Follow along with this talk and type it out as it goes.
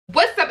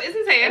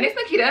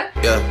Nikita.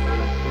 Yeah.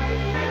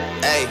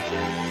 Hey,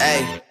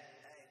 hey.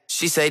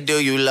 She say,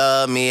 do you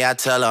love me? I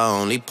tell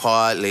her only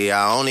partly.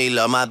 I only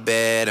love my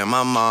bed and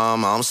my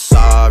mom. I'm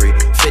sorry.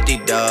 50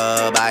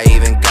 dub, I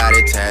even got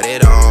it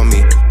tatted on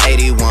me.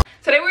 81.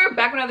 Today we're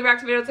back with another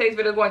reaction video. Today's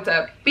video is going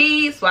to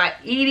be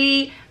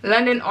Saweetie,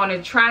 London on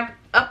the track,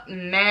 Up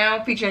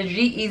Now, featuring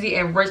G-Eazy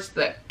and Rich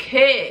the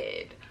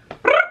Kid.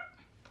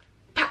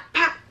 Pop,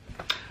 pop.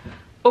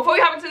 Before we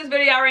hop into this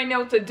video, you already know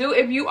what to do.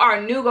 If you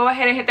are new, go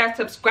ahead and hit that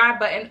subscribe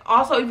button.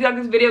 Also, if you like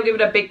this video, give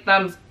it a big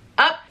thumbs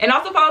up. And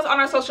also follow us on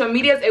our social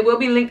medias. It will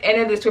be linked in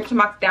the description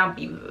box down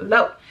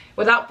below.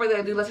 Without further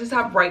ado, let's just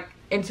hop right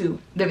into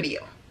the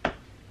video.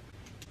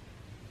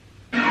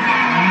 Nice.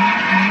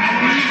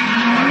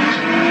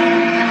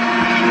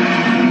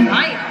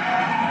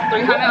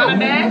 300 on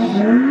the dash.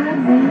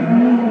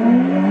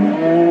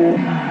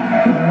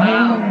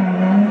 Wow.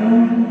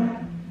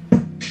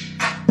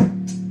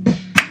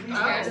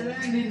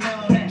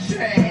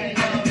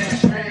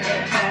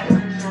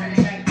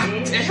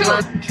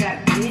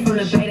 From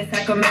the Bay to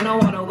Sacramento,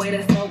 on the way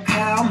to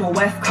SoCal. I'm a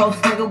West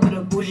Coast nigga with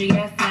a bougie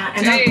ass sound.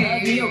 And I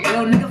love me a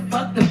real nigga,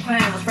 fuck the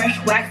clowns. Fresh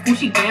wax,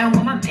 Gucci down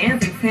with my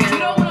mans in town. You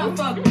don't wanna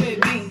fuck with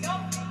me.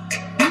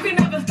 You can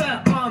never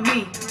stunt on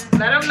me.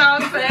 Let them know,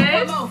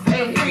 sis.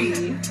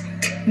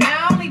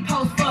 Now I only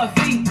post for a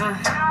fee.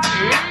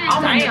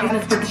 All my niggas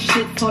with the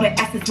shit for the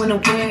asses when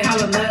I'm wearing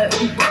all of mud.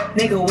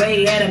 Nigga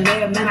way at a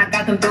mayor, man, I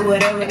got them through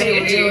whatever they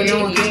were doing,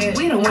 no one cares.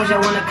 We the ones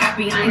y'all wanna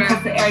copy, I ain't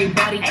close to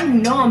everybody. And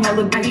you know I'm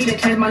hella big, I need to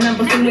change my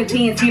number soon to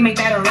TNT, make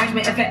that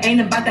arrangement. If it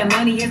ain't about that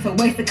money, it's a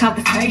waste of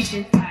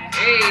conversation.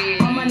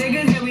 All my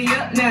niggas, here we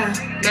up now.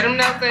 Let them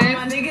know, sis. All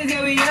my niggas,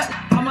 here we up.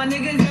 All my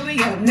niggas, here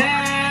we up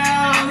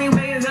now. Only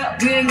way is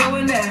up, we ain't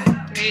going down. All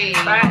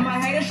my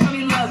haters show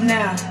me love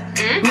now.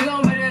 We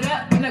gon' run it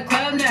up in the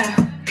club now.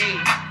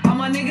 All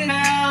my niggas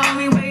now,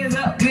 only way is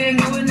up, we ain't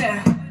going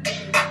down.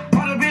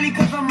 Wanna really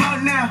cause I'm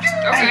out now.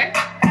 Okay.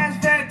 Ass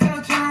fat, tell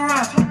her turn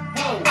around.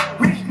 Whoa.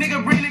 Rich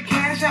nigga bring the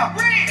cash out.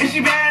 And she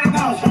bad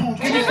about it.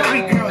 Give me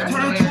some girl, turn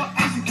her to an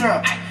icy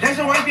girl. That's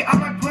a wifey, I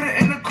might put her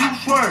in a cool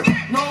swerve.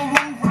 No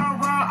room,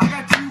 round, I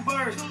got 2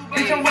 birds.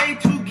 Bitch, I'm way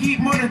too geek,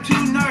 more than 2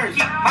 nerds.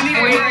 I need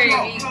a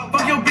real smoke.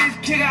 Fuck your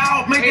bitch, kick her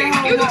out, make it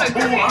home. Ooh,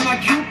 I'm not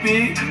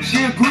Cupid,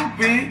 she a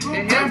groupie.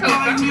 I'm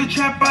calling you a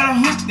trap out of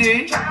hook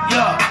dick.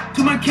 Yeah,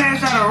 too much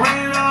cash out of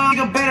ran up.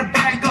 Nigga better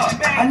back up.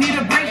 I need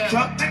a brake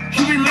truck,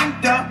 she be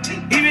linked up.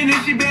 Even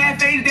if she bad,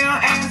 face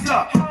down, ass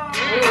up.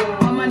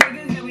 All my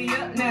niggas, here we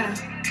up now.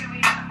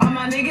 All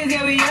my niggas,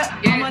 here we up.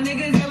 All my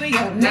niggas, here we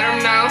up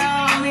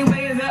now. Only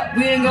way is up,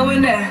 we ain't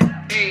going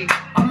down.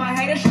 All my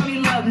haters show me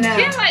love now.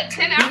 She has like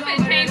 10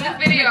 outfits changed this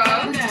video.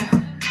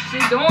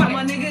 She's doing all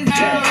my niggas,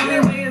 only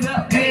way is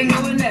up, we ain't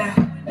going down.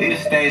 Lead the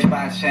stage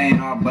by chain,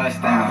 all bust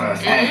down.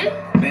 Hey,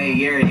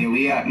 Bay Area,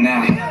 we up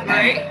now.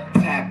 Right.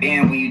 Tap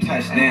in when you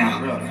touch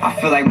down. I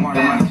feel like more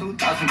than my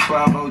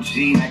 2012 OG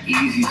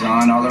Nike-Eazy's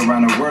on. All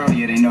around the world,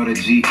 yeah, they know the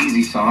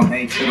G-Eazy song.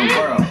 Made to the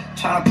world.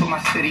 Tryna put my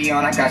city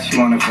on, I got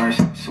you on the verse.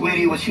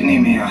 Saweetie, what you need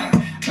me on?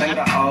 None of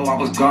the O, I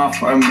was gone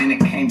for a minute,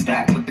 came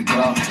back with the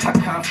glow. I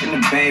come from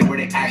the Bay where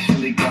they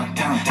actually go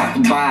down. I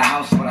could buy a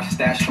house, but I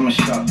stashed from a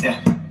show, yeah.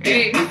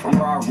 New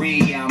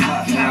Ferrari, yeah, I'm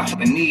up now.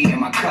 The knee in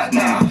my cut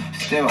now.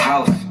 Still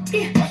house.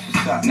 That's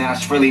what's up now.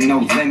 It's really no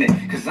limit,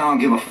 cause I don't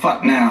give a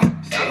fuck now.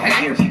 I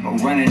hear people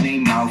running their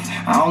mouth.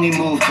 I only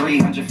move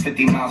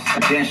 350 miles.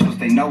 Credentials,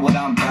 they know what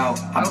I'm about.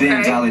 I've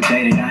been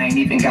validated, I ain't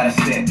even gotta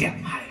sit. Yeah.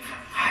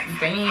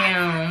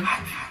 Bam.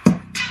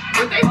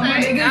 What they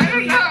say? I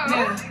don't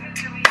know.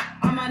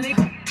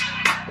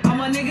 All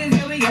my niggas,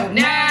 here we go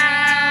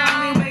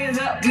now. Only way is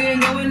up, we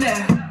ain't going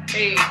down.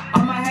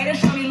 All my haters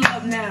show me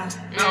love now.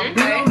 We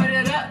gon' run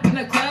it up in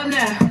the club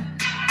now.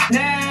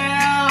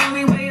 Now,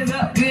 only way is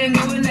up, we ain't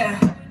going down.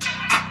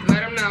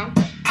 Let them know.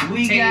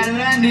 We got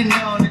London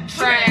on the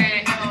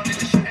track.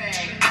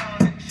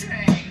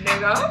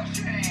 Nigga.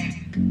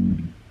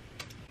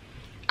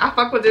 I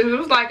fuck with this. It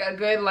was like a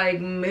good like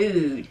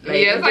mood. Like,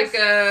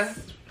 yeah,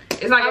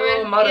 it's like a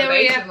little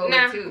motivation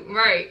too.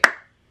 Right.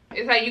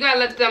 It's like you gotta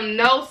let them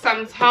know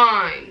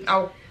sometimes.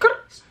 Oh,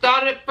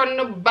 started from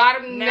the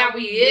bottom, now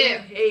we here.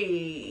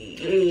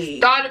 Hey.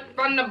 Started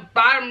from the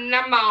bottom,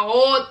 now my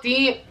whole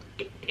team.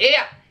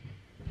 Yeah.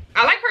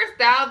 I like her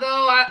style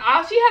though.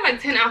 She had like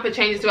 10 outfit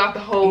changes throughout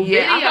the whole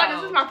video. I thought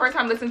this was my first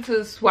time listening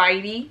to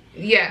Saweetie.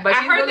 Yeah, but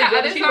I heard really that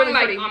other song really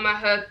like pretty. On my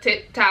hood,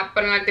 tip top,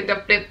 but like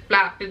the flip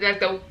flop. That's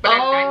the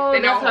oh,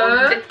 that's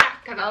her.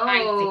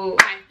 Oh,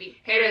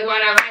 haters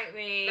wanna like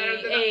me.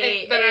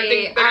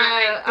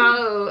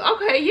 Oh,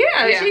 okay,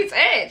 yeah, she's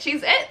it.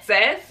 She's it,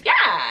 sis.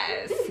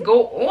 Yes,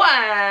 go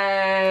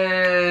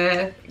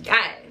on,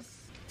 guys.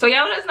 So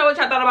y'all let us know what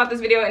y'all thought about this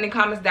video in the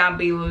comments down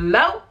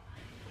below.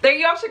 Thank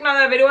you all for checking out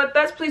that video with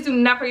us. Please do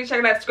not forget to check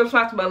out that description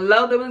box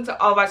below. The link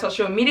to all of our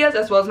social medias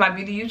as well as my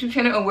beauty YouTube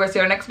channel, and we'll see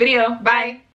you in our next video. Bye.